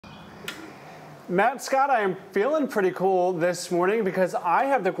Matt Scott, I am feeling pretty cool this morning because I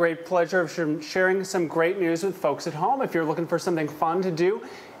have the great pleasure of sharing some great news with folks at home. If you're looking for something fun to do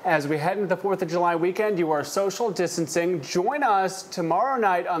as we head into the 4th of July weekend, you are social distancing. Join us tomorrow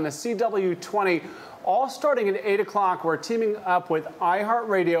night on the CW20, all starting at 8 o'clock. We're teaming up with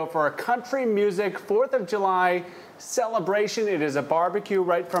iHeartRadio for a country music 4th of July celebration. It is a barbecue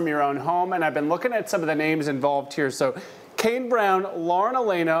right from your own home, and I've been looking at some of the names involved here. So Kane Brown, Lauren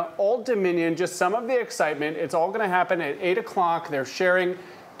Elena, Old Dominion, just some of the excitement. It's all going to happen at 8 o'clock. They're sharing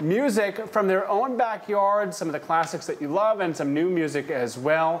music from their own backyard, some of the classics that you love, and some new music as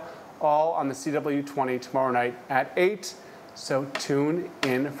well, all on the CW20 tomorrow night at 8. So tune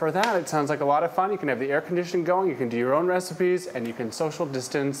in for that. It sounds like a lot of fun. You can have the air conditioning going, you can do your own recipes, and you can social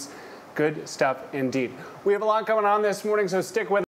distance. Good stuff indeed. We have a lot going on this morning, so stick with us.